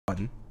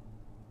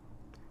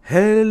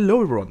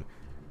Hello everyone,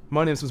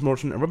 my name is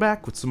TheMrMortensen and we're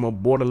back with some more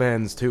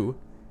Borderlands 2.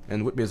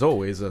 And with me as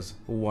always is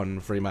one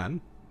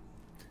FreeMan.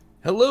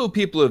 Hello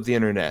people of the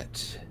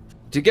internet.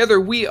 Together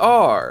we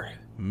are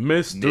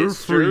Mr.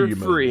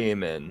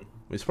 Freeman.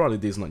 It's probably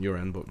decent on your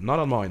end, but not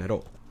on mine at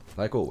all.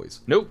 Like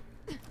always. Nope.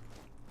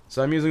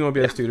 So I'm using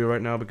OBS Studio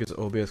right now because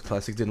OBS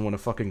Classic didn't want to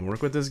fucking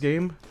work with this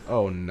game.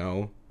 Oh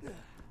no.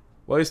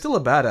 Well, he's still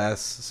a badass,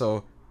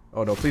 so...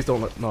 Oh no, please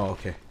don't let... No,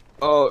 okay.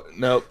 Oh,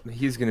 no,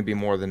 he's gonna be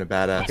more than a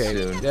badass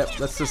soon. Yep,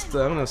 let's just...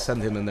 I'm gonna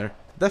send him in there.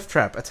 Death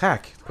Trap,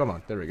 attack! Come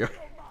on, there we go.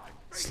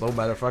 Slow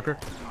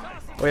motherfucker.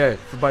 Oh yeah,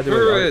 by the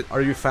way,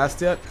 are you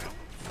fast yet?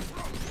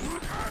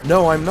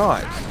 No, I'm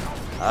not.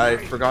 I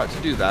forgot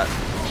to do that.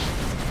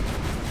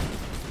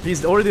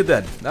 He's already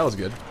dead. That was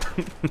good.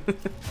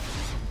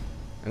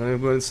 And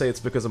I'm going to say it's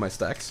because of my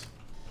stacks.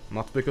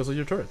 Not because of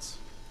your turrets.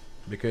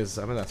 Because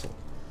I'm an asshole.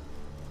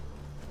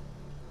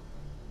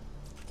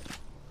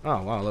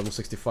 Oh wow, level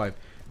 65.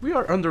 We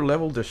are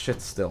under-leveled as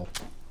shit still.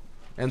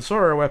 And so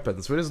are our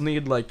weapons. We just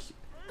need, like...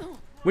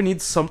 We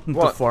need something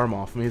to farm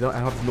off. I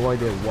have no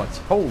idea what.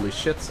 Holy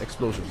shit,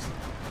 explosions.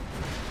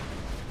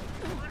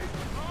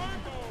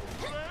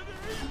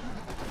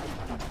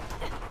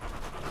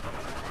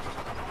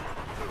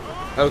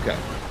 Okay.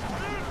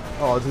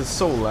 Oh, this is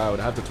so loud.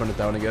 I have to turn it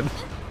down again.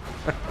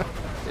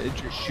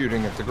 It's just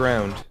shooting at the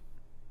ground.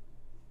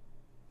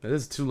 It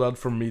is too loud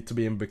for me to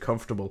be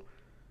comfortable.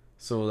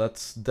 So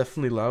that's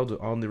definitely loud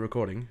on the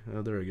recording.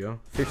 There we go.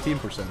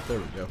 15%. There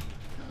we go.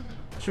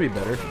 Should be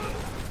better.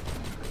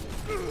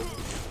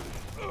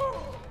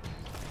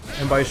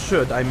 And by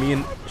should, I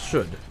mean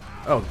should.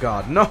 Oh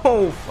god,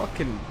 no!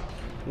 Fucking...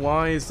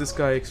 Why is this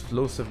guy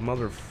explosive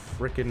mother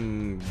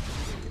frickin'...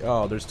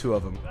 Oh, there's two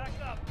of them.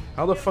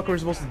 How the fuck are we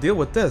supposed to deal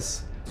with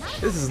this?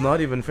 This is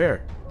not even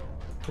fair.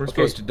 We're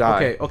supposed to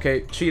die.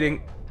 Okay,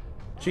 cheating.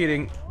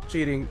 Cheating.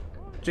 Cheating.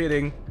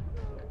 Cheating.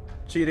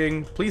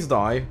 Cheating. Please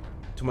die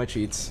to my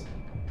cheats.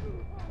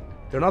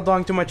 They're not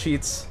dying to my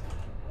cheats.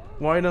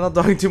 Why are they not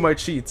dying to my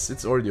cheats?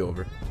 It's already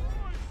over.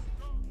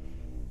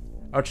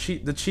 Our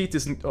cheat, the cheat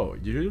isn't... Oh,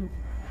 you...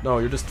 No,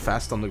 you're just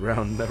fast on the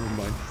ground. Never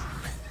mind.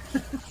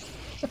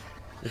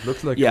 It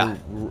looks like you're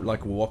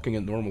like walking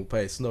at normal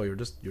pace. No, you're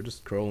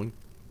just crawling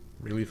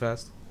really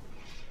fast.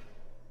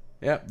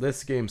 Yeah,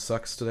 this game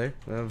sucks today.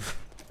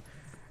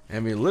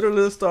 And we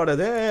literally started.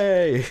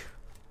 Hey!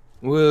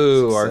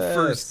 Woo! Success. Our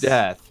first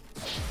death.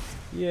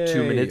 Yay!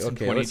 2 minutes. And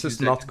okay, let's just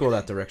seconds. not go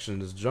that direction.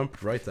 Just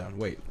jump right down.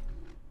 Wait.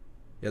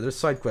 Yeah, there's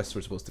side quests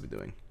we're supposed to be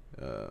doing.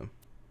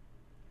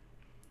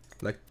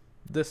 Like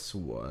this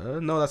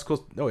one. No, that's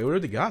close. No, we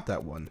already got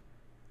that one.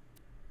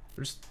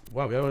 There's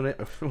wow. We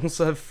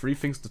also have 3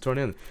 things to turn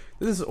in.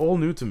 This is all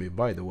new to me,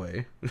 by the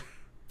way.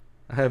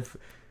 I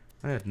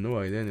had no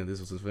idea this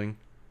was a thing.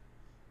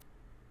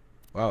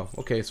 Wow.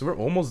 Okay, so we're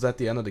almost at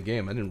the end of the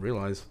game. I didn't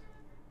realize.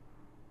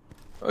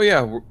 Oh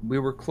yeah, we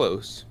were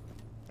close.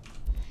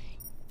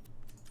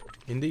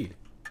 Indeed.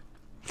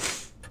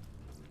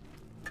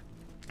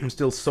 I'm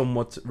still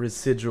somewhat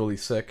residually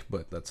sick,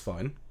 but that's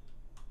fine.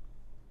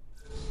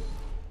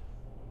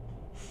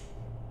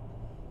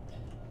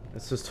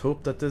 Let's just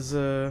hope that this,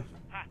 It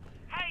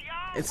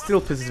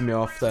still pisses me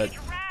off that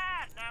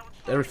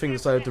everything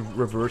decided to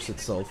reverse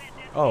itself.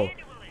 Oh,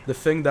 the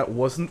thing that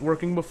wasn't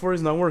working before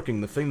is now working.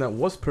 The thing that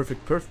was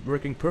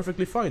working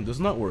perfectly fine does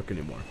not work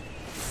anymore.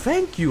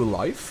 Thank you,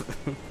 life!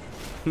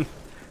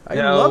 I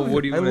love it.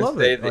 What do you want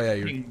to say? Oh,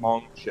 yeah, King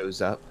Mong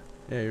shows up.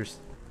 Yeah,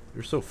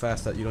 you're so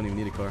fast that you don't even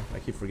need a car. I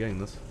keep forgetting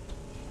this.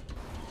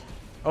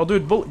 Oh,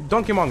 dude,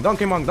 Donkey Mong,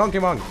 Donkey Mong, Donkey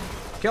Mong!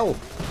 Kill!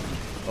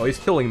 Oh, he's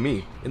killing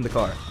me in the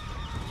car.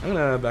 I'm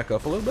gonna back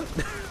off a little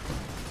bit.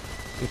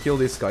 And kill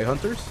these Sky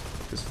Hunters.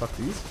 Because fuck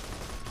these.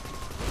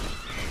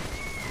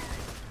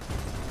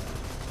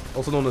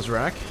 Also known as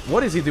Rack.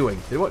 What is he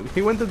doing? He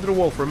went into the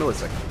wall for a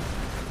millisecond.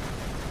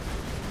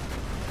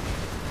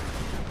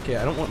 Okay,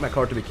 I don't want my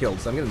car to be killed,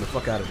 so I'm getting the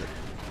fuck out of here.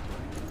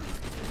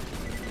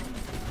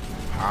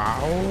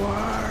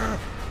 Ow.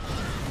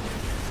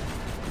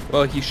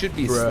 Well, he should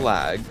be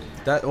slagged.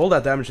 All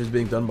that damage is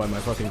being done by my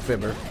fucking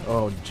fibber.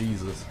 Oh,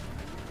 Jesus.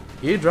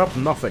 He dropped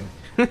nothing.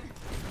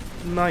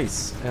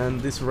 Nice. And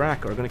this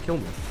Rack are gonna kill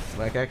me.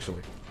 Like,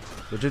 actually.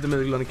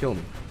 Legitimately gonna kill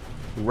me.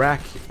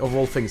 Rack, of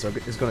all things,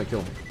 is gonna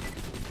kill me.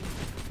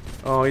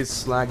 Oh, he's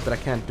slagged, but I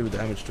can't do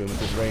damage to him at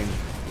this range.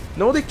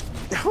 No,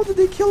 how did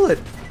they kill it?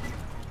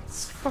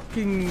 It's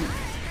fucking...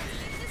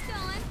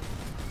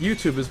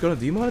 YouTube is gonna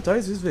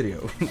demonetize this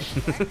video.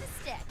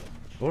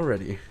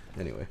 Already.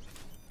 Anyway.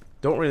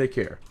 Don't really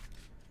care.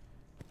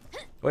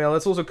 Oh yeah,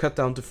 let's also cut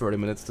down to 30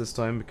 minutes this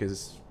time,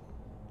 because...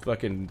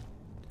 Fucking...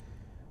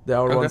 The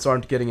hour ones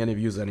aren't getting any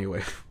views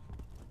anyway.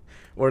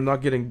 Or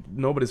not getting...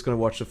 Nobody's gonna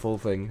watch the full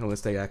thing,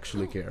 unless they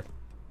actually care.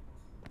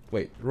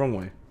 Wait, wrong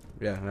way.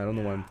 Yeah, I don't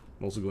know why I'm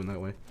also going that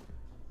way.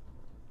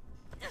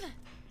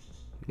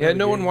 Yeah,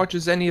 no one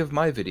watches any of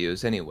my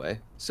videos anyway,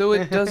 so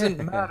it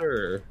doesn't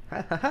matter.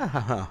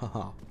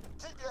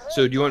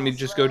 So do you want me to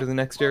just go to the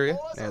next area?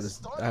 Yeah,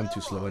 I'm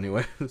too slow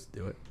anyway. Let's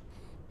do it.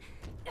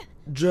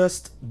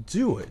 Just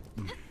do it.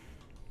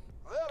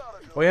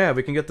 Oh yeah,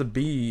 we can get the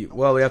bee.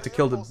 Well, we have to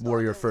kill the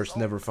warrior first.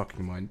 Never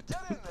fucking mind.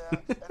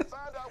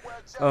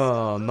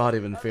 Oh, not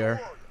even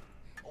fair.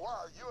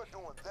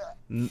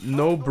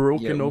 No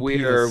broken, no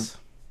penis.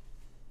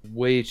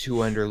 Way too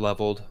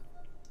underleveled.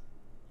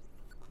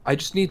 I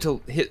just need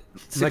to hit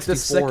 64. Like the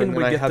second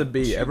we and get the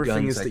bee,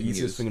 everything is I the can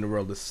easiest use. thing in the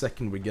world. The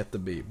second we get the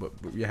bee, but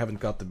we haven't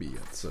got the bee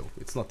yet, so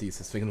it's not the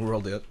easiest thing in the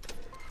world yet.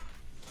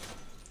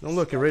 Oh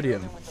look,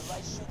 Iridium.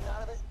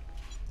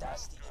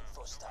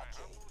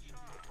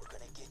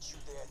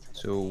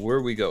 So where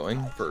are we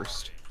going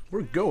first?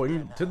 We're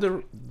going to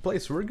the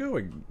place we're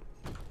going.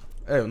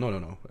 Oh,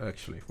 no.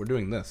 Actually, we're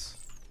doing this.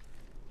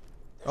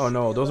 Oh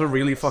no, those are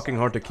really fucking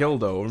hard to kill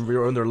though, and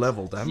we're under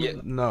level. Damn it.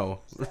 Yeah. No.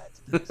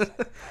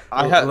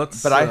 I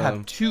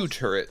have 2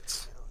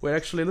 turrets. Wait,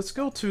 actually, let's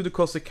go to the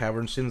Caustic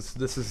Cavern since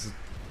this is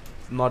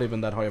not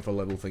even that high of a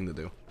level thing to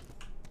do.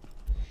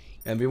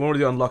 And we've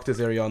already unlocked this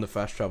area on the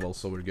fast travel,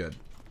 so we're good.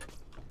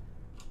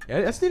 Yeah,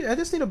 I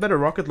just need a better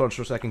rocket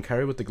launcher so I can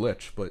carry with the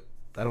glitch, but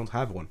I don't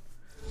have one.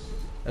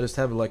 I just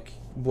have like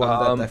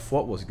one that I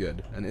thought was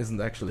good and isn't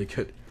actually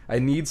good. I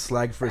need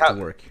slag for it to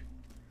work.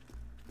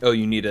 Oh,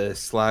 you need a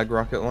slag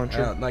rocket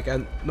launcher?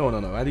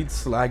 No. I need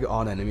slag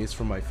on enemies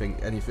from my thing,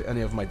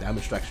 any of my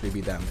damage to actually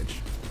be damaged.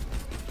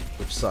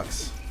 Which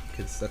sucks,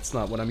 because that's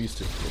not what I'm used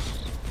to.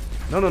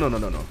 No.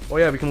 Oh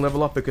yeah, we can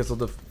level up because of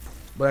the...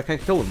 But I can't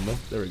kill them though.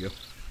 There we go.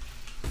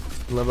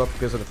 Level up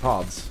because of the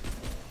pods.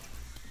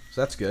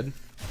 So that's good.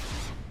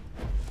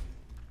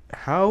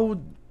 How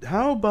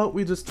about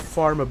we just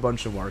farm a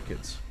bunch of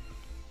orchids?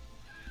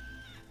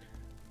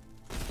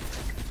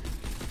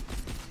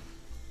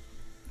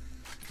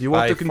 Do you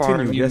want to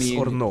continue, yes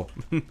or no?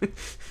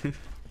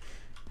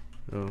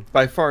 Oh.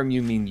 By farm,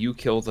 you mean you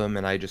kill them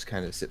and I just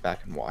kind of sit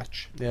back and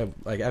watch. Yeah,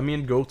 like, I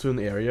mean go to an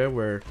area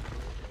where...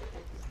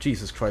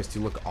 Jesus Christ,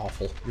 you look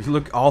awful. You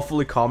look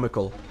awfully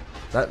comical.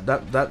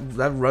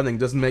 That running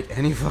doesn't make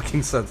any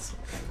fucking sense.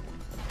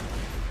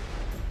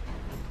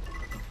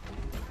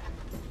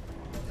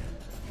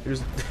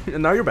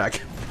 And now you're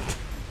back.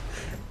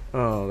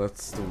 Oh,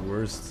 that's the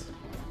worst.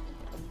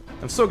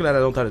 I'm so glad I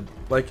don't have to,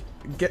 like,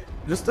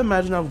 just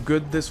imagine how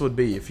good this would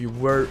be if you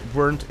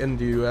weren't in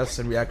the US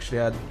and we actually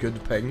had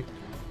good ping.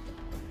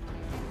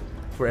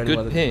 For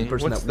anyone, the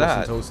person that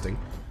wasn't hosting.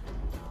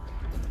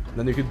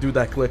 Then you could do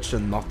that glitch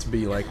and not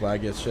be like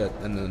laggy as shit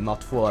and then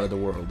not fall out of the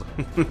world.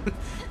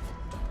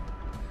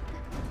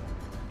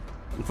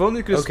 If only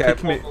you could just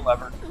pick me.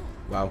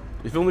 Wow.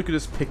 If only you could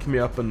just pick me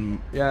up and...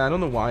 Yeah, I don't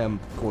know why I'm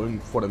going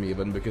for them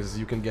even, because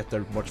you can get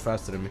there much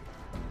faster than me.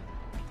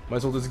 Might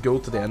as well just go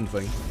to the end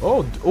thing.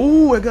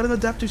 Oh, I got an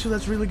adapter, so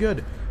that's really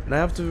good. And I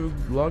have to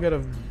log out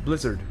of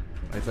Blizzard,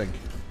 I think.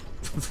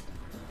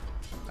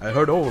 I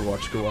heard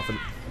Overwatch go off and...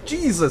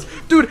 Jesus!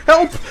 Dude,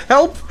 help!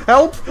 Help!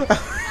 Help!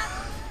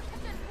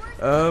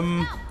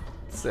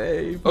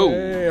 Save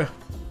me.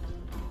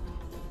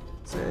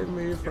 Save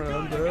me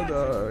from the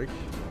dark.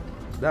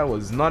 That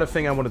was not a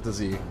thing I wanted to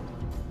see.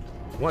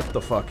 What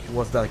the fuck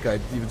was that guy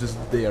even just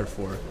there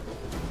for?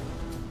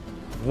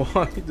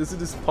 Why does it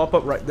just pop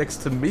up right next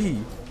to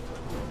me?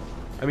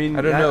 I mean,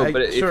 I don't know,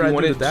 but if you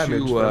wanted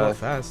damage, to, but not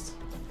fast.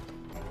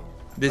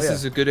 This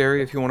is a good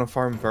area if you want to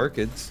farm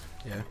Varkids.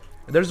 Yeah,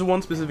 there's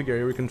one specific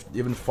area where you can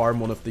even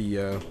farm one of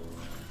the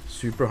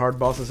super hard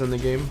bosses in the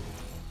game.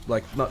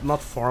 Like,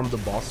 not farm the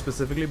boss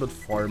specifically, but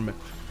farm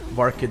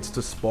Varkids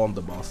to spawn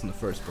the boss in the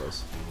first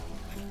place.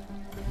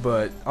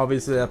 But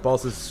obviously that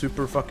boss is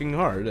super fucking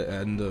hard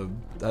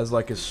and has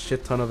like a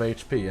shit ton of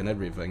HP and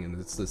everything, and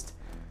it's just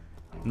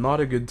not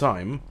a good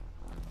time.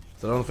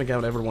 So I don't think I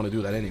would ever want to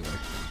do that anyway.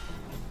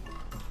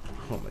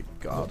 Oh my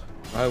god.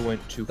 I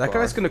went too far. That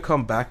guy's gonna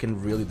come back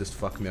and really just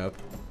fuck me up.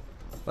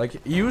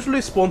 Like, he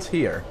usually spawns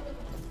here,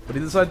 but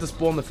he decided to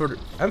spawn the further...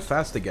 I'm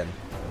fast again.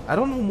 I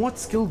don't know what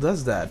skill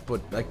does that,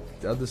 but like,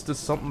 there's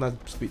just something that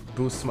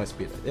boosts my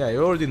speed. Yeah,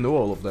 you already know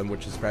all of them,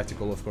 which is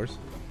practical, of course.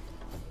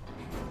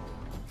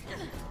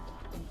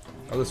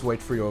 I'll just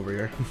wait for you over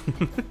here.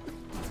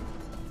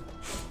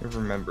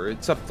 Remember,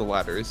 it's up the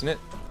ladder, isn't it?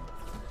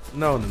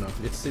 No.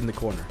 It's in the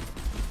corner.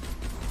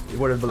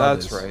 Where the blood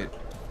is. That's right.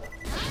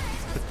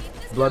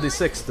 Bloody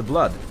Six, the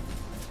blood.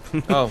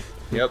 Oh,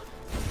 yep.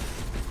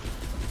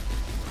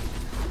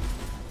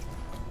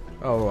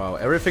 Oh wow,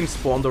 everything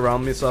spawned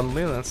around me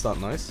suddenly, that's not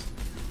nice.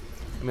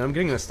 I mean, I'm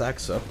getting the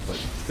stacks up, but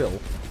still,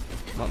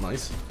 not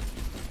nice.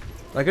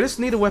 Like, I just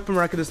need a weapon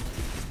where I could just...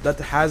 that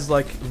has,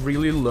 like,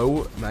 really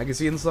low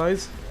magazine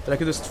size, that I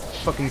could just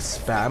fucking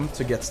spam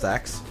to get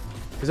stacks.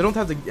 Because I don't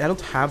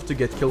have to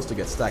get kills to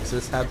get stacks, I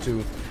just have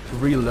to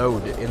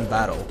reload in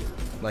battle.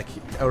 Like,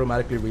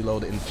 automatically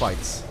reload in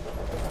fights.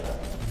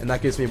 And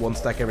that gives me one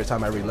stack every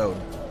time I reload.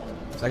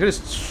 So I can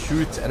just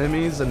shoot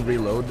enemies and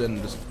reload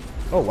and just...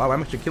 Oh wow,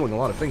 I'm actually killing a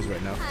lot of things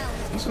right now.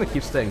 I'm just gonna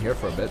keep staying here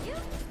for a bit.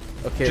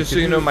 Okay. Just so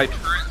you know, my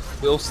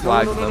turret will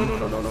slag them.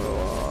 No.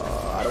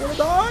 I don't wanna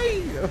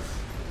die!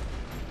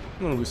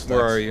 I'm gonna lose stacks.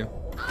 Where are you?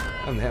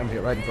 I'm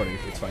here, right in front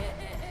of you. It's fine.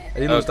 I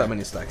didn't lose that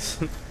many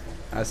stacks.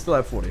 I still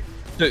have 40.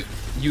 So,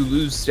 you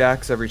lose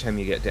stacks every time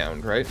you get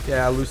downed, right?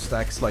 Yeah, I lose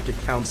stacks, like it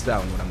counts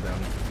down when I'm down.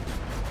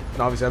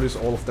 And obviously I lose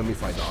all of them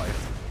if I die.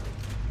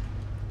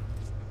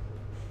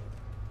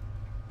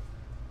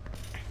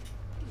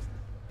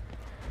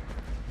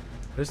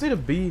 I just need a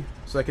B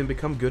so I can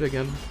become good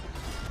again.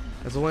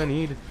 That's all I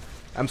need.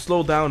 I'm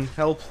slowed down.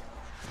 Help.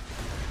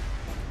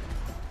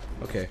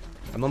 Okay.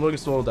 I'm not going to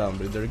slow down,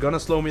 but they're gonna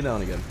slow me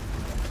down again.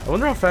 I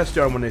wonder how fast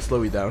you are when they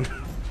slow you down.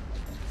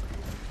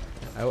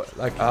 I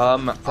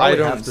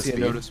don't see a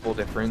noticeable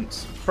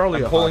difference.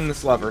 Probably I'm pulling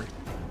this lever.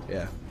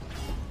 Yeah.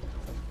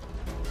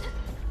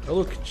 Oh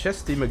look,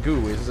 Chesty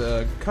Magoo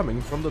is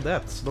coming from the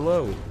depths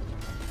below.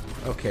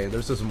 Okay,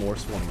 there's just more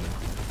spawning now.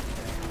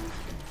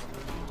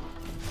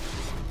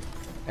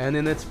 And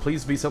in it,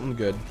 please be something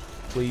good.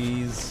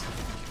 Please.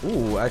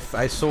 Ooh,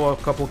 I saw a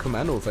couple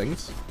commando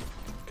things.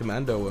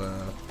 Commando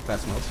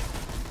fast mods.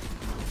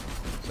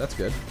 So that's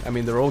good. I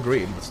mean, they're all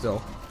green, but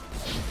still.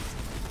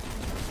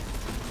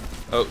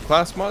 Oh,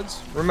 class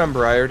mods?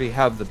 Remember, I already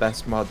have the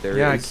best mod there is.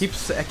 Yeah, I keep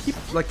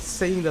like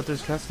saying that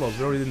there's class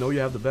mods. I already know you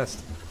have the best.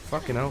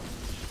 Fucking hell.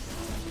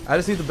 I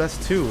just need the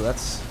best too.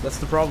 That's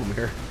the problem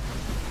here.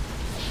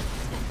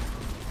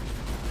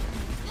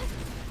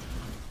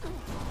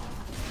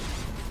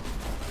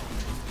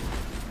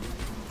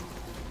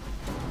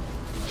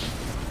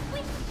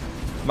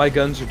 My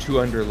guns are too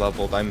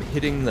underleveled. I'm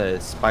hitting the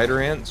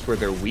spider ants where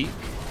they're weak,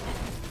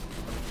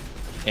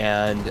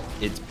 and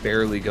it's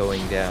barely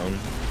going down.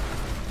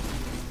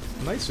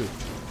 Nice.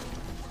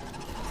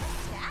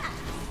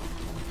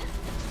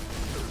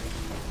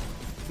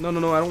 No,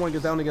 I don't want to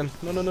get down again.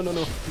 No,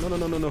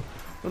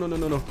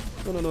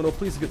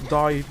 please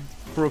die,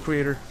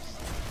 Procreator.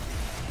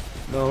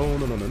 No.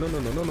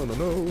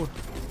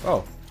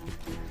 Oh,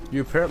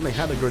 you apparently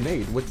had a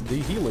grenade with the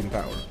healing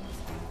power.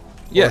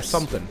 Yes, or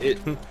something.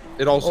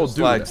 It also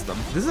flags them.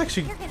 This is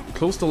actually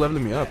close to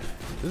leveling me up.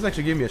 This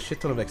actually gave me a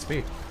shit ton of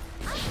XP.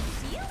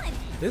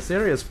 This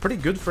area is pretty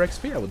good for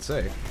XP, I would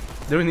say.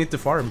 They don't need to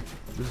farm.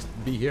 Just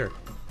be here.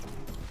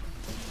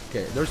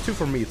 Okay, there's 2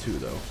 for me too,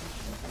 though.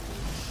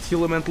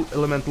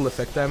 Elemental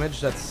effect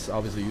damage, that's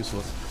obviously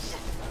useless.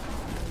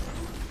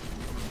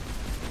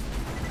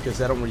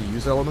 Because I don't really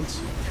use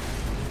elements.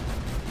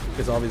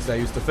 Because obviously I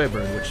use the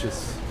Fibber, which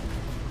is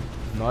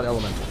not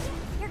elemental.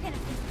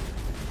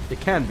 It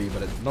can be,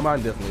 but no,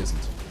 mine definitely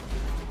isn't.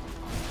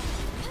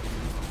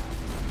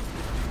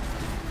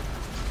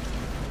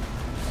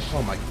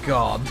 Oh my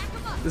god.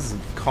 This is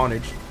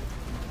carnage.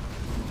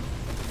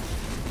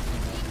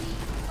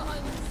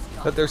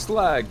 But they're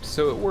slagged,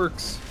 so it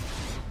works.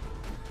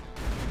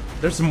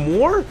 There's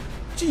more?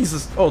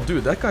 Jesus. Oh,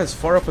 dude, that guy's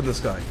far up in the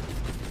sky.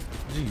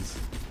 Jeez.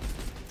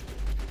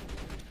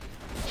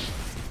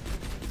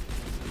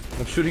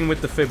 I'm shooting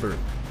with the Fibber.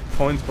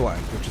 Point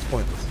blank, which is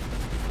pointless.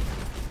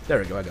 There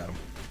we go, I got him.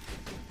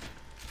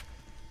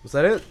 Was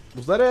that it?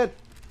 Was that it?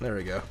 There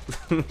we go.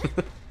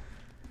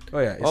 Oh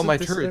yeah. All my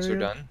turrets are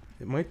done.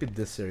 It might be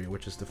this area,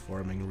 which is the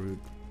farming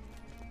route.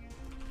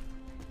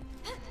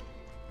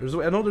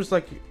 I know there's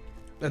like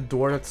a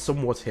door that's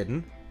somewhat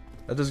hidden.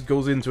 That just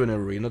goes into an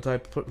arena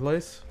type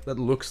place. That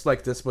looks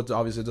like this, but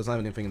obviously it doesn't have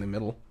anything in the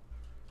middle.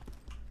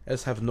 I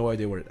just have no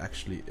idea where it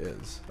actually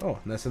is. Oh,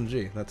 an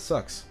SMG. That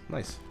sucks.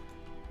 Nice.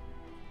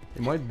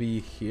 It might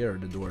be here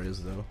the door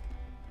is, though.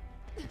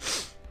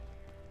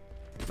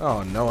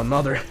 Oh no,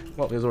 another.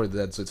 Well, he's already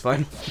dead, so it's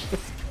fine.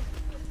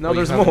 No, well,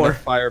 there's more.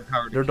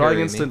 Firepower to They're dying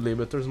instantly,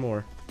 but there's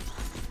more.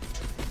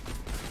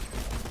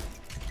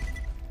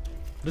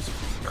 Just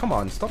come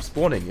on, stop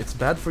spawning. It's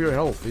bad for your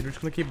health. You're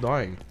just gonna keep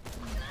dying.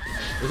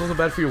 It's also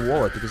bad for your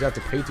wallet because you have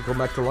to pay to come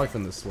back to life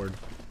in this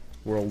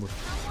world.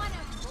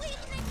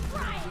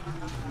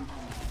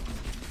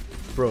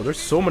 Bro, there's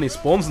so many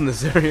spawns in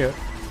this area.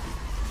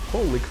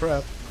 Holy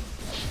crap.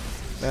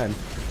 Man,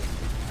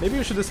 maybe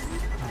we should just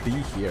be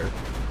here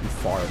and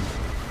farm.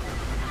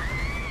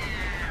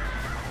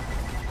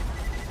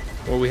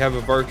 Well, we have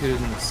a barcode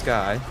in the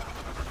sky.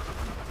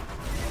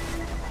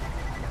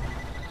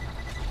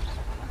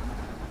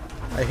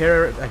 I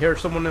hear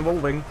someone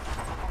evolving.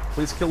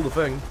 Please kill the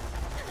thing.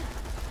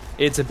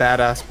 It's a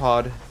badass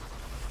pod,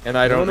 and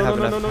I don't have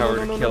enough power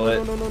to kill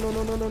it.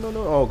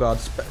 No. Oh god,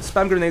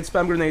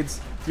 spam grenades.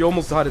 You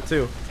almost had it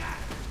too.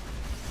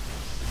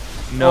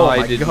 No,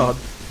 I didn't. God.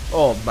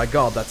 Oh my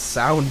god, that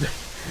sound.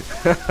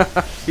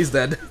 He's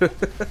dead.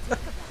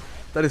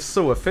 That is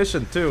so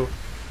efficient too.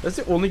 That's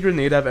the only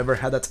grenade I've ever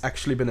had that's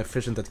actually been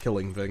efficient at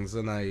killing things,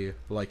 and I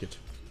like it.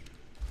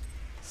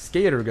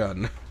 Skater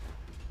gun.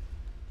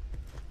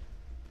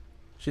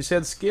 She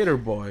said skater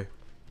boy.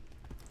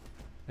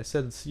 I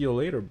said see you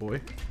later,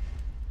 boy.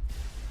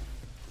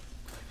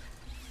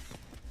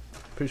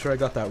 Pretty sure I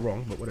got that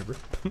wrong, but whatever.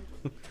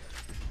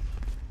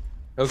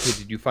 Okay,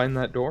 did you find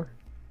that door?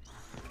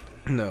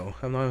 No,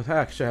 I'm not. I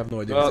actually have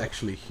no idea it's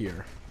actually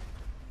here.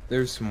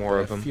 There's some more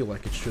of them. I feel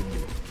like it should be.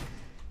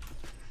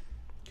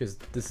 Because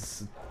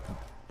this is...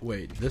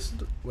 Wait, this...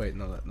 Wait,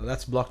 no,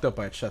 that's blocked up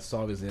by a chest, so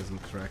obviously it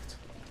isn't correct.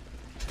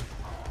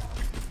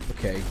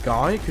 Okay,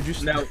 guy, could you...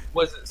 Now,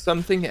 was it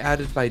something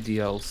added by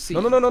DLC?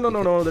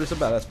 No, there's a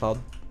badass pod.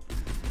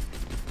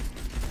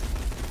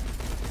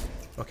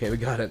 Okay, we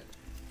got it.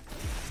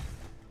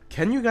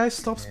 Can you guys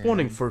stop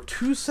spawning for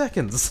 2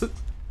 seconds?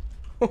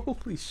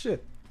 Holy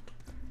shit.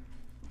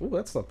 Oh,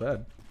 that's not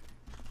bad.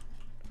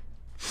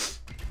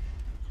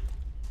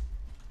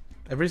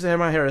 Every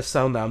time I hear a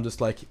sound now, I'm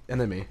just like,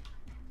 enemy.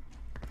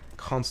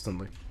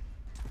 Constantly.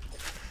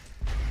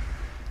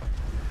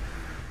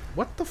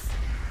 What the f-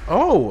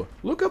 Oh!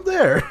 Look up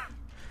there!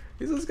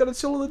 He's just gonna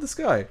chill in the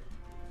sky.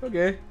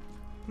 Okay.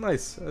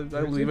 Nice.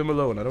 I'll leave him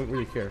alone. I don't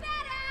really care.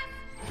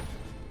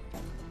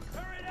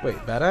 Wait,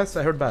 badass?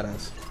 I heard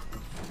badass.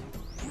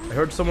 I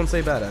heard someone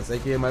say badass,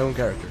 aka my own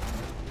character.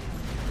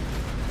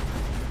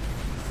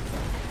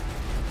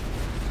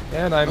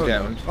 And I'm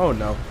down. No. Oh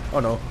no. Oh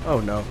no. Oh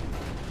no.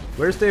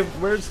 Where's the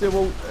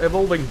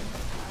evolving?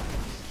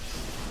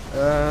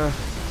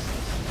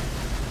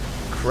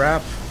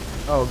 Crap.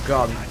 Oh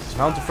god.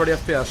 Down to 30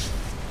 FPS.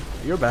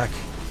 You're back.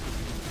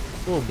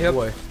 Oh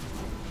boy.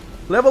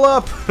 Level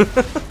up!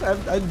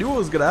 I knew it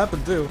was gonna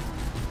happen too.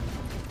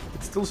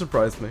 It still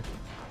surprised me.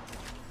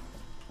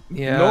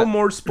 Yeah. No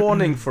more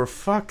spawning for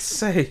fuck's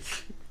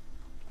sake.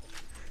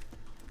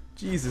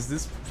 Jesus,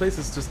 this place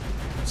is just...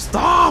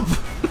 Stop!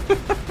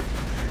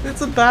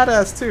 It's a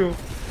badass too.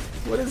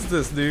 What is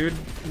this, dude?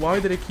 Why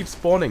did it keep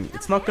spawning?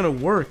 It's not gonna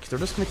work. They're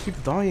just gonna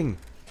keep dying.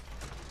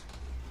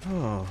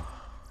 Oh.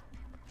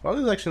 Well,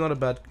 this is actually not a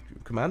bad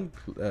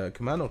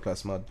commando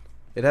class mod.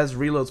 It has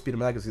reload speed and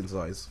magazine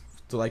size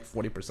to like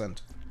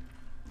 40%.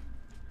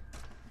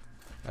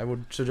 I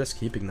would suggest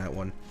keeping that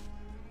one.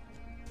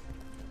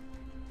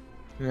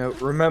 Now,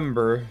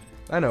 remember...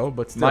 I know,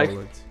 but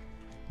still,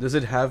 does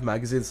it have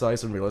magazine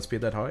size and reload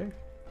speed that high?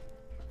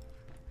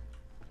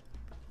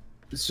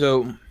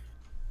 So...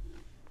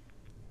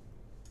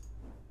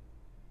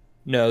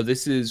 No,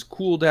 this is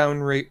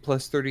cooldown rate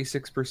plus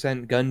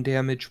 36%, gun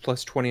damage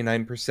plus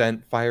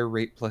 29%, fire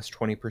rate plus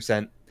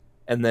 20%,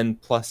 and then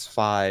plus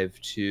 5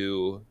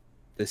 to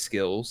the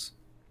skills.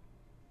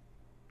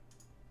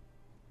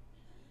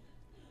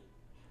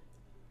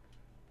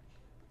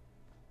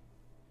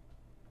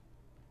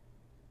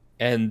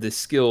 And the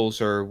skills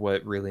are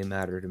what really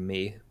matter to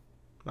me.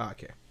 Ah,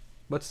 okay.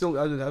 But still,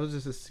 I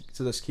was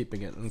just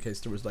keeping it in case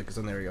there was like a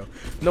scenario.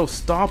 No,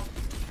 stop!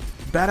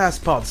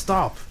 Badass pod,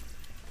 stop!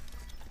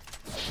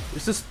 It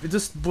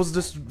just was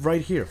just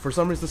right here. For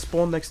some reason, it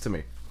spawned next to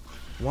me.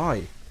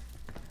 Why?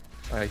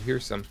 I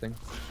hear something.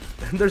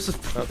 There's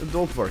a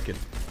adult working.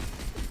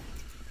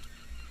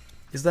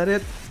 Is that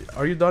it?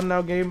 Are you done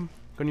now, game?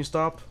 Can you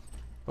stop?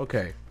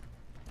 Okay.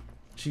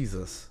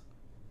 Jesus.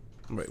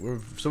 Right,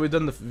 we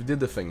did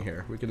the thing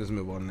here. We can just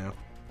move on now.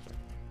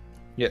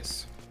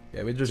 Yes.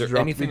 Yeah, we just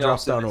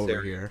dropped down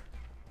over here.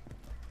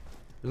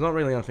 There's not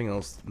really anything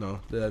else. No,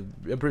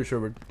 I'm pretty sure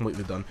we're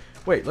completely done.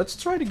 Wait, let's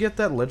try to get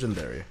that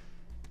legendary.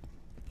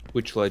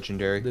 Which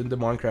legendary? The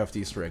Minecraft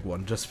Easter egg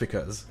one, just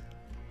because.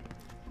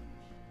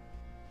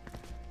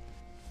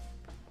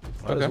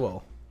 Might as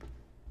well.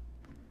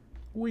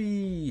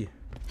 Whee!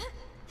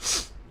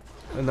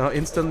 And now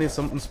instantly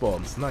something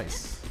spawns.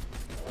 Nice.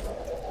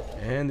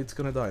 And it's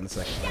gonna die in a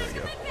second. There we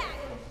go.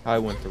 I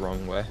went the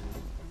wrong way.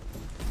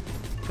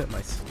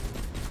 Nice.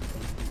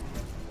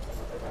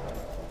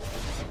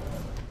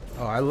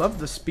 Oh, I love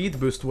the speed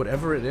boost,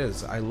 whatever it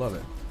is. I love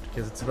it.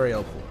 Because it's very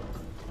helpful.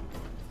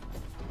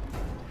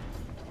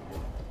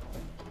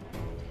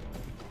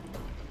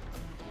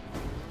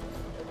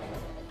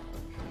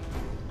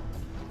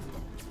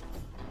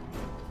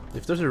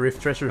 If there's a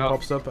rift treasure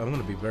pops up, I'm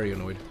gonna be very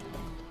annoyed.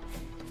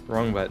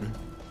 Wrong button.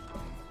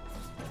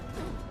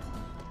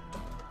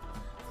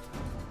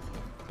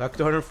 Back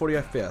to 140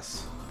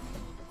 FPS.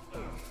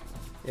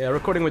 Yeah,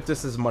 recording with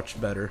this is much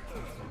better.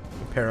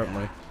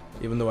 Apparently.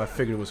 Even though I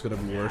figured it was gonna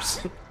be worse.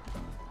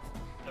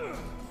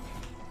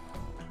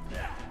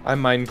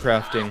 I'm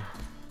Minecrafting.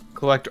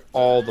 Collect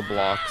all the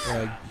blocks.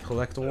 Yeah,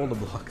 collect all the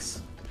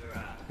blocks.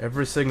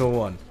 Every single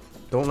one.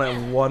 Don't let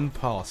one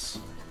pass.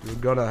 You're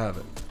gonna have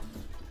it.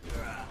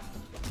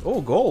 Oh,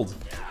 gold!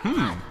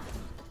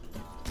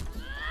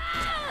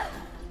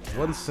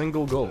 One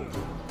single gold.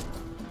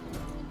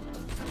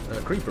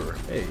 Creeper,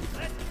 hey.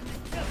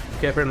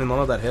 Okay, apparently none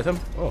of that hit him.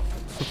 Oh.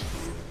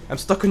 I'm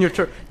stuck on your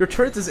turret. Your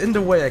turret is in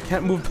the way, I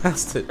can't move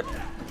past it.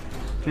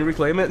 Can you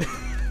reclaim it?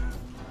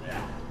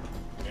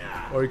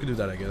 Or you could do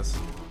that, I guess.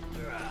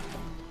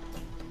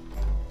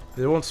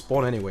 They won't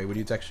spawn anyway, we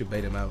need to actually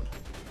bait them out.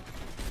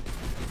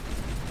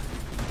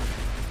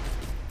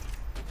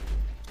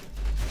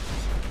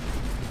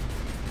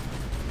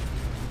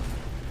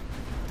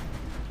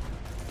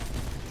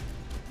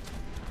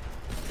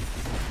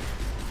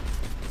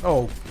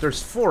 Oh,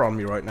 there's 4 on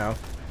me right now.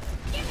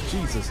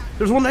 Jesus.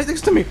 There's one right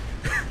next to me!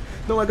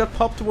 No, I got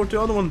popped toward the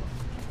other one.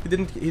 He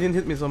didn't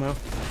hit me somehow.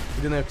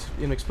 He didn't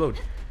even explode.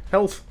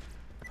 Health!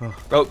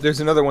 Oh, there's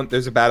another one.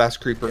 There's a badass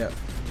creeper. Yeah.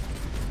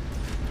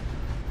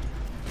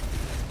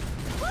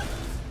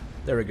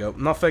 There we go.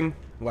 Nothing.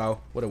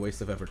 Wow, what a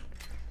waste of effort.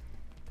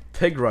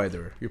 Pig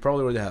Rider. You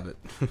probably already have it.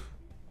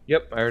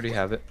 Yep, I already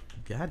have it.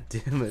 God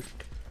damn it.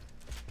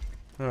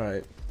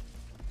 Alright.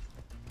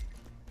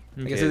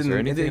 Okay, I guess is there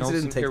it anything else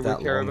didn't in take here that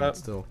we care long, about? but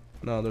still.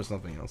 No, there's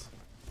nothing else.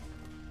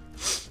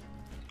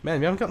 Man,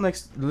 we haven't gotten like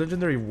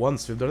legendary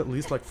once. We've done it at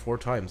least like 4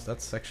 times.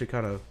 That's actually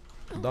kind of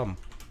dumb.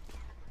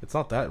 It's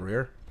not that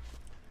rare.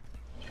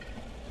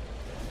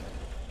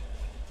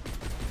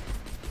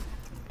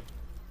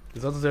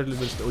 It's not necessarily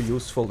just a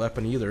useful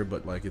weapon either,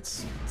 but like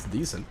it's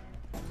decent.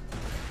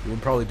 It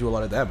would probably do a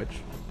lot of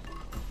damage.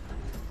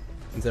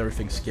 Since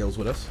everything scales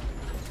with us.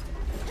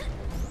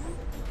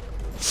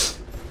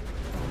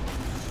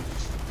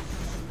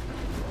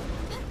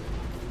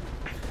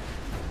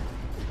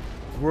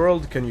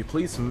 World, can you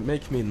please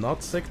make me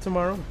not sick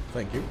tomorrow?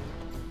 Thank you.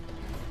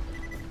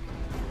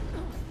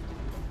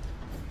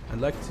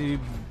 I'd like to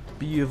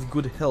be of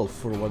good health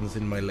for once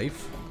in my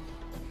life.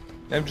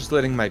 I'm just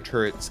letting my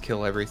turrets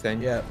kill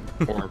everything. Yeah.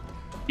 Or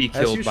be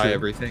killed by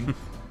everything.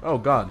 Oh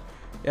god.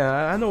 Yeah,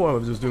 I know why I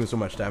was doing so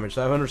much damage.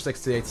 I have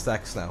 168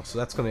 stacks now, so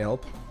that's gonna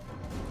help.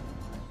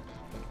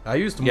 I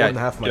used more than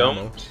half my ammo.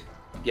 Don't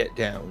get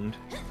downed.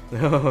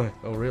 Oh,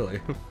 really?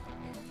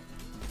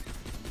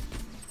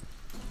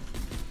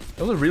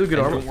 That was a really good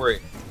armor. Don't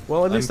worry.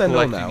 Well, at least I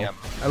know now. Ammo.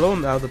 I know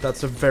now that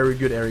that's a very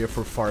good area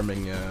for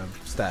farming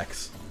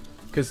stacks.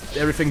 Because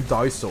everything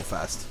dies so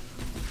fast.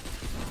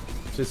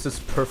 So it's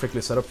just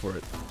perfectly set up for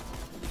it.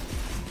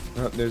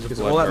 Oh, there's a because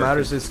blood all that marker.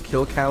 matters is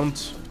kill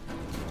count.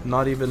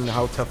 Not even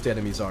how tough the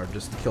enemies are,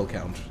 just kill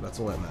count. That's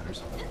all that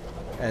matters.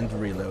 And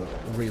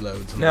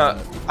reloads. And now,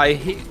 I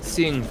hate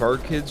seeing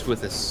Varkids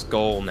with a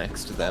skull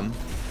next to them.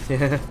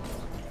 Yeah.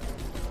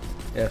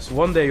 Yes,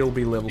 one day you'll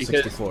be level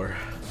 64.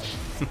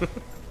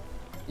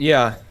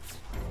 Yeah.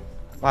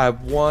 I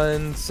have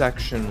 1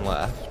 section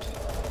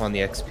left on the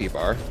XP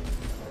bar.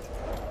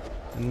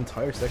 An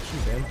entire section,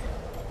 damn.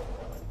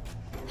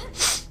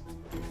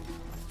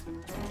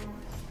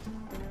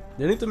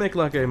 They need to make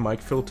like a mic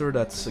filter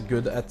that's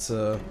good at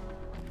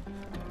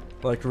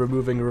like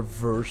removing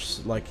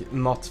reverse, like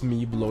not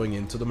me blowing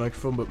into the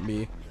microphone, but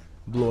me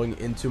blowing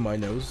into my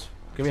nose.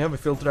 Can we have a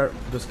filter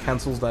that just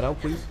cancels that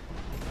out, please?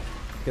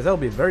 Because that'll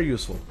be very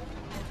useful.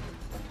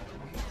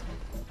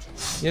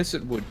 Yes,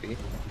 it would be.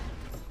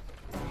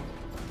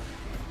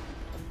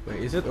 Wait,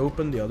 is it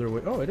open the other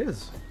way? Oh, it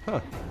is. Huh.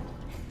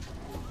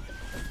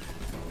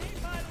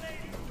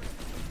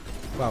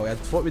 Wow, I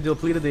thought we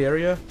depleted the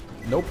area.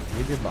 Nope,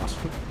 we did not.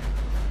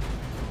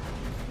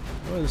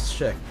 Let's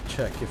check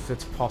if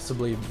it's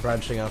possibly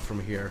branching out from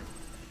here.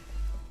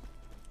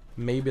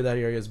 Maybe that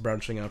area is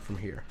branching out from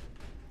here.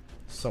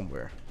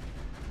 Somewhere.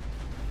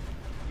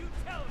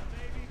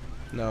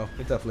 No,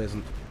 it definitely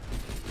isn't.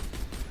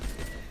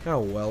 Oh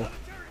well.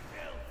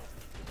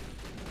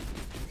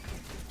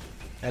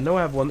 I know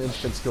I have 1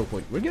 instant skill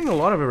point. We're getting a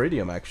lot of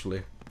iridium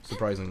actually,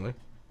 surprisingly.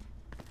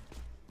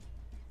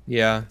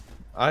 Yeah,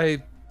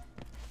 I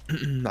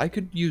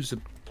could use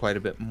quite a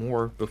bit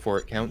more before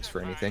it counts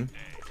for anything.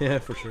 Yeah,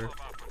 for sure.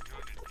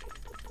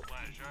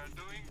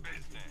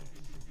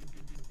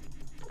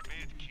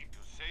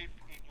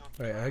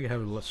 Alright, I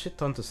have a shit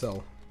ton to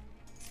sell.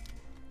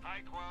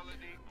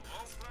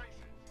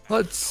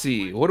 Let's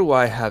see, what do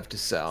I have to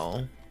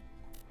sell?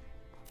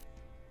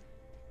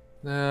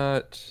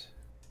 That...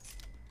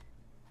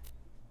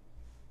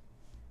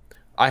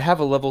 I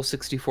have a level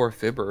 64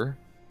 fibber.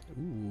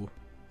 Ooh.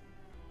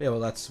 Yeah, well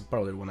that's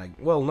probably the one I...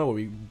 Well, no,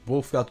 we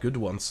both got good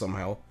ones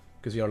somehow.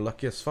 Because you are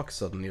lucky as fuck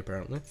suddenly,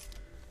 apparently.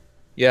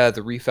 Yeah,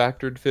 the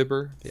refactored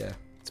fibber. Yeah.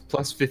 It's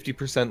plus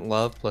 50%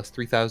 love, plus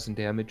 3000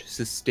 damage.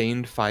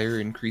 Sustained fire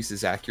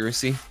increases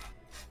accuracy.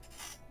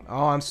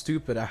 Oh, I'm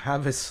stupid. I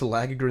have a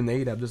slag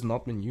grenade I've just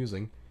not been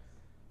using.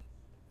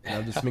 And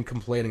I've just been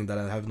complaining that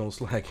I have no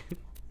slag.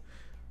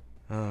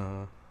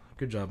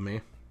 Good job, me.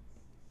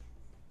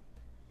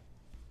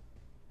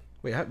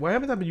 Wait, why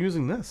haven't I been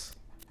using this?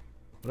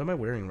 What am I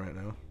wearing right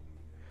now?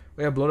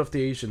 Oh yeah, Blood of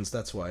the Asians,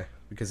 that's why.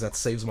 Because that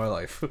saves my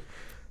life.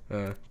 I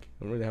don't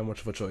really have much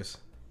of a choice.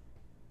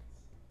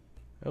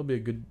 That'll be a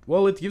good...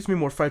 Well, it gives me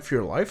more fight for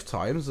your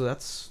lifetime, so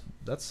that's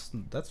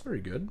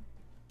very good.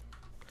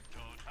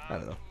 I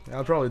don't know.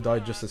 I'll probably die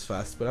just as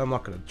fast, but I'm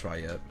not gonna try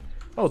yet.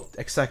 Oh,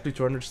 exactly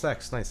 200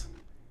 stacks, nice.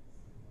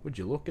 Would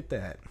you look at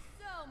that?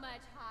 So much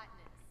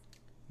hotness.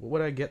 What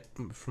would I get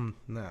from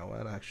now?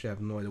 I actually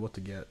have no idea what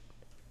to get.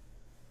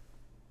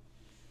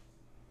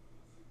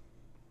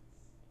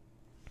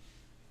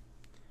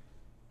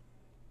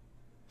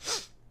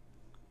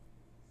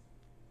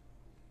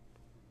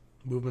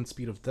 Movement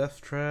speed of Death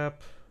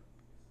Trap.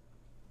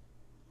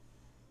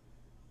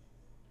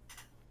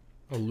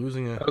 Oh,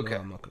 losing a... Okay. No,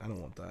 I'm not, I don't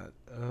want that.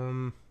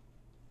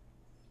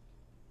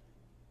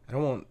 I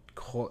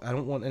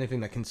don't want anything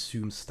that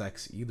consumes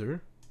stacks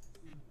either.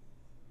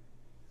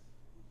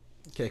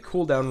 Okay,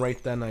 cooldown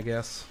right then, I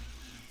guess.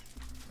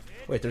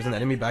 Wait, there's an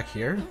enemy back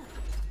here?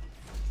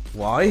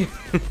 Why?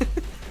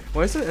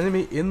 Why is there an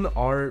enemy in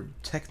our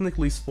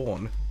technically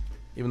spawn?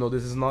 Even though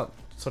this is not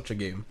such a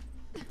game.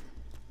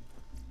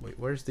 Wait,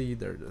 where's the...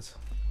 There it is.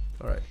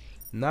 Alright.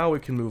 Now we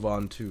can move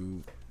on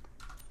to...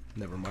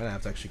 Never mind, I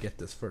have to actually get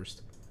this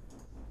first.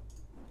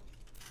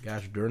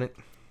 Gosh darn it.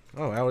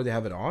 Oh, I already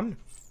have it on?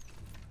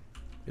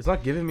 It's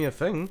not giving me a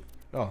thing.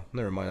 Oh,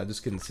 never mind, I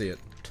just couldn't see it.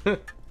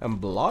 I'm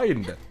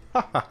blind!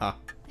 Ha ha ha!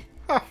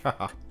 Ha ha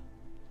ha!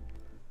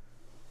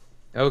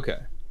 Okay.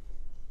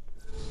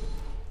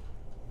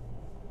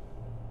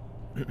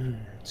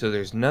 So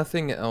there's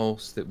nothing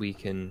else that we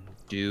can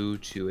do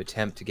to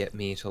attempt to get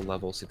me to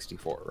level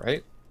 64,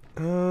 right?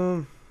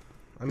 I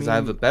Because mean, I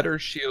have a better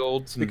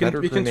shield, some better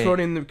we can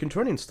grenade.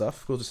 turn in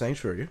stuff. Go to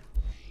Sanctuary.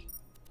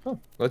 Oh,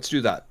 let's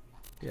do that.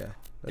 Yeah.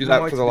 Do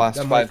that for the last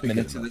that might 5 be good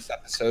minutes of this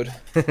episode.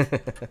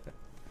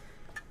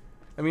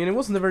 I mean, it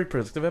wasn't a very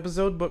productive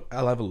episode, but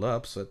I leveled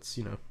up, so it's,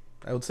 you know,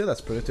 I would say that's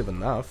productive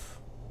enough.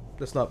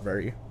 That's not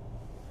very.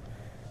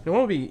 You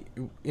want to be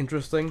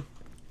interesting?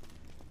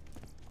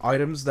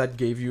 Items that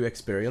gave you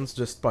experience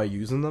just by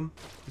using them.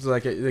 So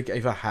like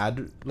if I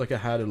had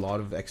a lot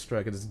of extra,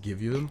 I could just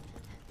give you them.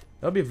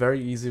 That'd be a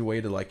very easy way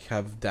to like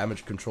have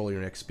damage control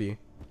your XP.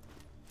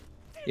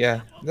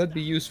 Yeah, that'd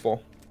be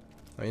useful.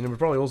 I mean, it would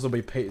probably also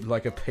be pay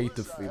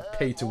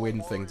to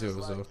win thing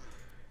too. So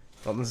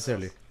not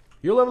necessarily.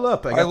 You level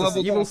up. I got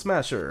this evil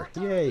smasher.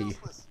 Yay!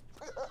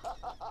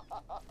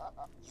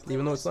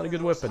 Even though it's not a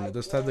good weapon, it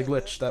just had the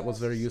glitch that was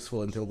very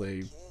useful until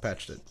they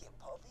patched it.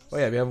 Oh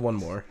yeah, we have one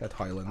more at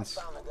Highlands.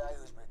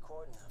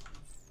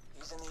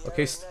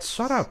 Okay,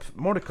 shut up!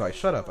 Mordecai,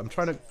 shut up. I'm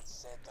trying to...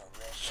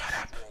 Shut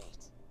up!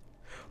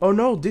 Oh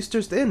no, this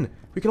just in!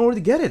 We can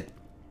already get it!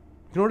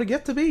 We can already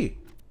get the bee!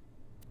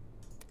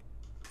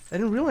 I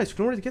didn't realize we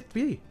can already get the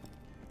bee!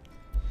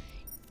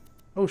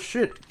 Oh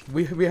shit,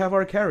 we have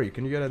our carry.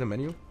 Can you get out of the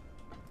menu?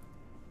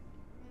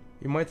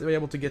 You might be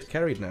able to get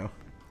carried now.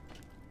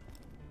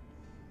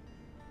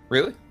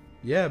 Really?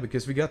 Yeah,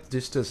 because we got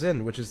Distus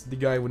in, which is the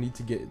guy we need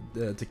to get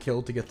to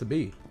kill to get the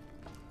bee.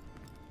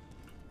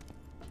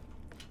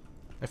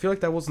 I feel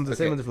like that wasn't the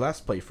same in the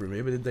last playthrough.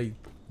 Maybe they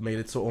made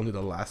it so only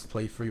the last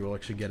playthrough you will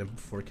actually get him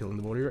before killing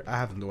the warrior. I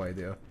have no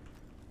idea.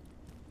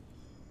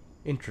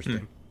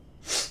 Interesting.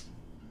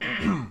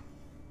 I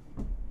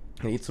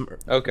eat some.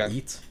 Okay.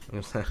 Eat.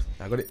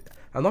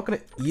 I'm not gonna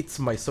eat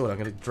my soda. I'm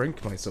gonna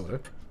drink my soda,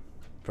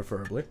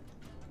 preferably.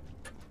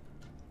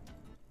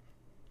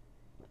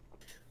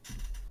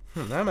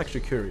 I'm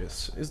actually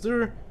curious. Is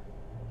there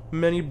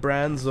many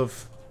brands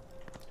of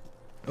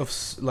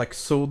like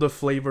soda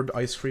flavored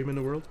ice cream in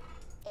the world?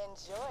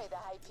 Enjoy the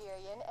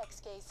Hyperion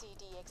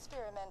XKCD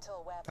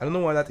experimental weapon. I don't know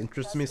why that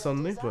interests me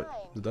suddenly,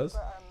 but it does. For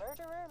a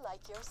murderer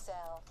like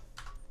yourself.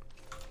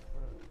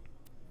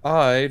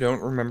 I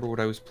don't remember what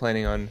I was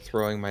planning on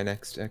throwing my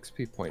next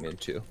XP point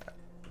into.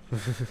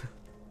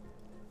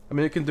 I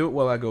mean, you can do it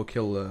while I go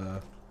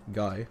kill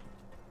Guy.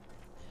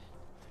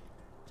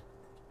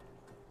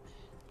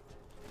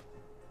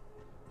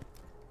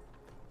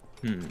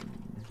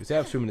 Because I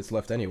have 2 minutes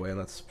left anyway, and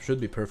that should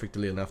be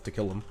perfectly enough to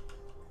kill him.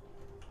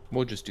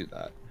 We'll just do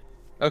that.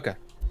 Okay.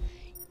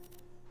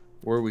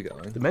 Where are we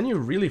going? The menu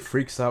really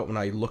freaks out when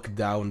I look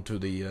down to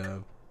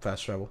the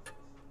fast travel.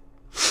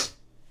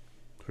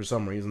 For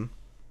some reason.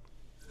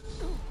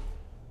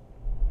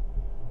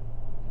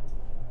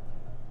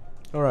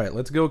 Alright,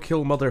 let's go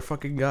kill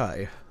motherfucking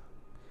Guy.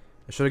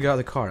 I should have got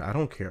the car. I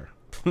don't care.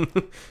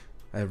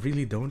 I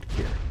really don't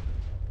care.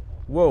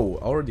 Whoa,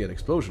 already an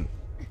explosion.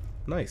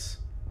 Nice.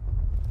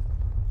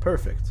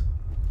 Perfect.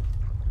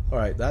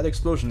 Alright, that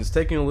explosion is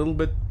taking a little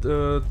bit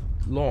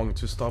long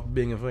to stop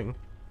being a thing.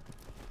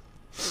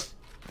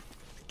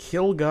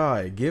 Kill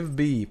Guy. Give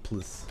B,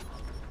 please.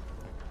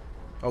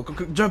 Oh,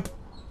 jump!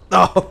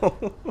 No!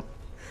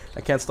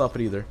 I can't stop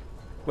it either.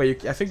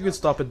 Wait, I think you can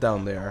stop it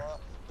down there.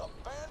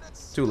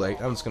 Too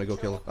late. I'm just gonna go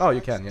kill him. Oh,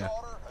 you can, yeah.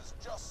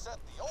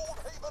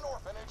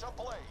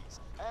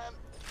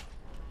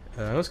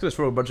 I'm just gonna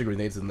throw a bunch of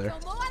grenades in there.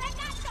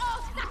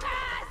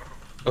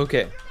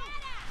 Okay.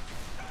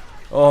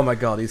 Oh my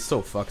god, he's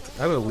so fucked.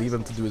 I'm gonna leave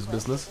him to do his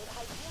business.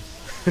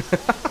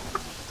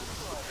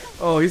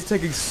 Oh, he's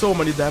taking so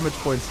many damage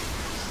points.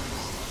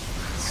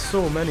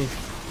 So many.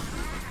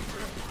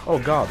 Oh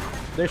god,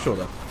 they showed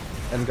up.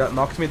 And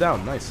knocked me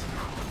down, nice.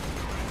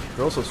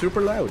 They're also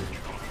super loud.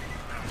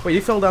 Wait, he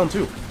fell down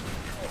too.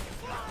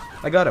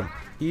 I got him.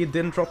 He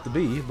didn't drop the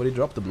B, but he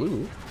dropped the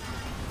blue.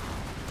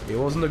 It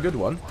wasn't a good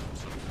one.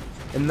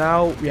 And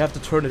now we have to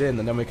turn it in,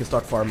 and then we can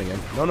start farming him.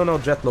 No, no, no,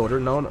 jet loader.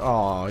 No, no.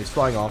 Oh, he's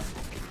flying off.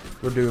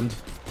 We're doomed.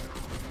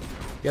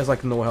 He has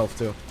like no health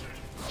too.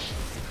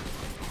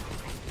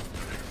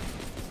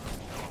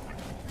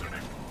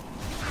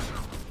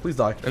 Please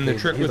die. And the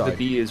trick with the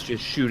bee is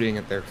just shooting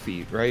at their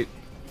feet, right?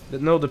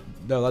 No,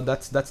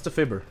 that's the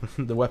fibber,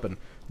 the weapon.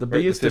 The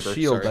bee is the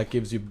shield that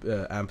gives you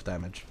amp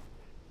damage.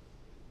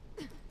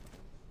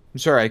 I'm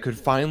sorry, I could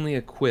finally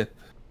equip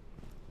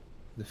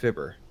the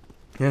fibber.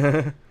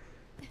 I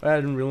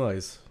didn't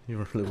realize you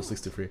were level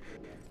 63.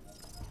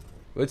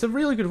 Well, it's a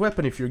really good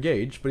weapon if you're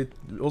Gage, but it's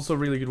also a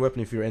really good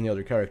weapon if you're any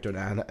other character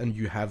and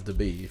you have the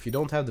bee. If you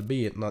don't have the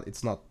bee,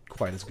 it's not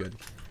quite as good.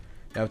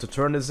 You have to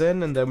turn this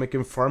in, and then we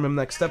can farm him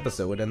next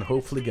episode and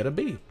hopefully get a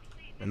bee.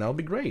 And that'll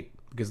be great,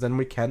 because then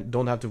we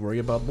don't have to worry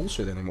about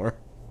bullshit anymore.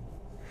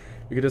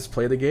 We can just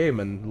play the game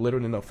and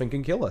literally nothing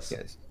can kill us.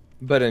 Yes.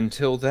 But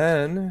until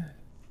then,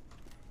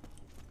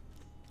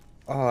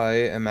 I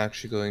am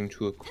actually going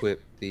to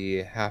equip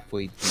the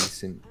halfway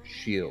decent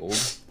shield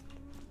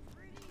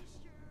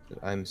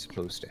that I'm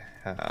supposed to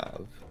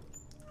have.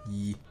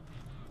 Yee.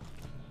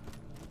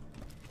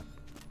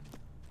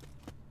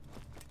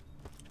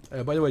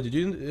 By the way, did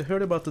you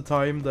heard about the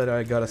time that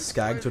I got a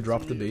skag to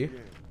drop the bee?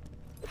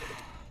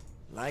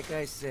 Like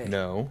I said.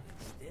 No.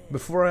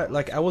 Before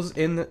I was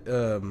in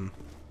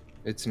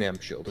It's an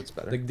amp shield, it's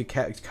better. the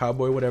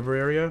cowboy whatever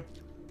area,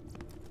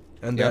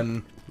 and Yep.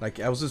 then like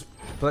I was just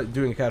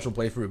doing a casual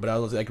playthrough, but I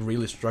was like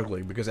really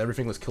struggling because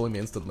everything was killing me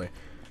instantly.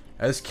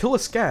 I just kill a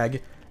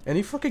skag, and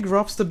he fucking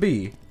drops the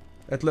bee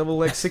at level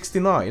like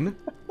 69,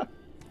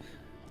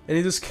 and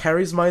he just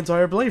carries my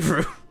entire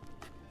playthrough.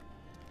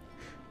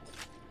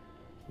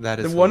 That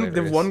is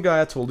The one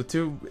guy I told it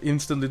to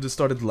instantly just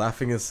started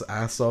laughing his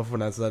ass off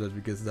when I said it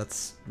because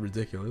that's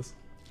ridiculous.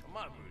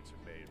 My boots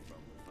are made from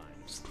the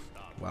finest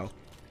stuff. Wow.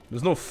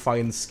 There's no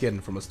fine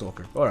skin from a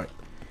stalker. Alright.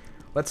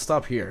 Let's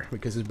stop here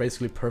because it's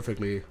basically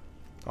perfectly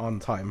on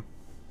time.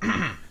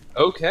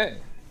 Okay.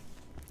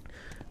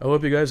 I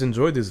hope you guys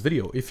enjoyed this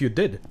video. If you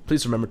did,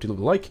 please remember to leave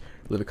a like,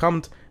 leave a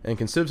comment, and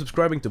consider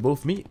subscribing to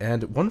both me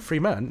and one free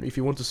man if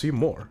you want to see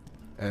more.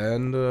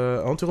 And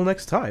until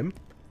next time,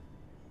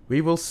 we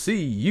will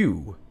see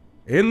you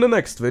in the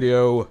next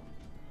video.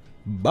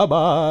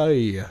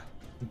 Bye-bye.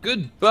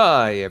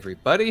 Goodbye,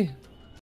 everybody.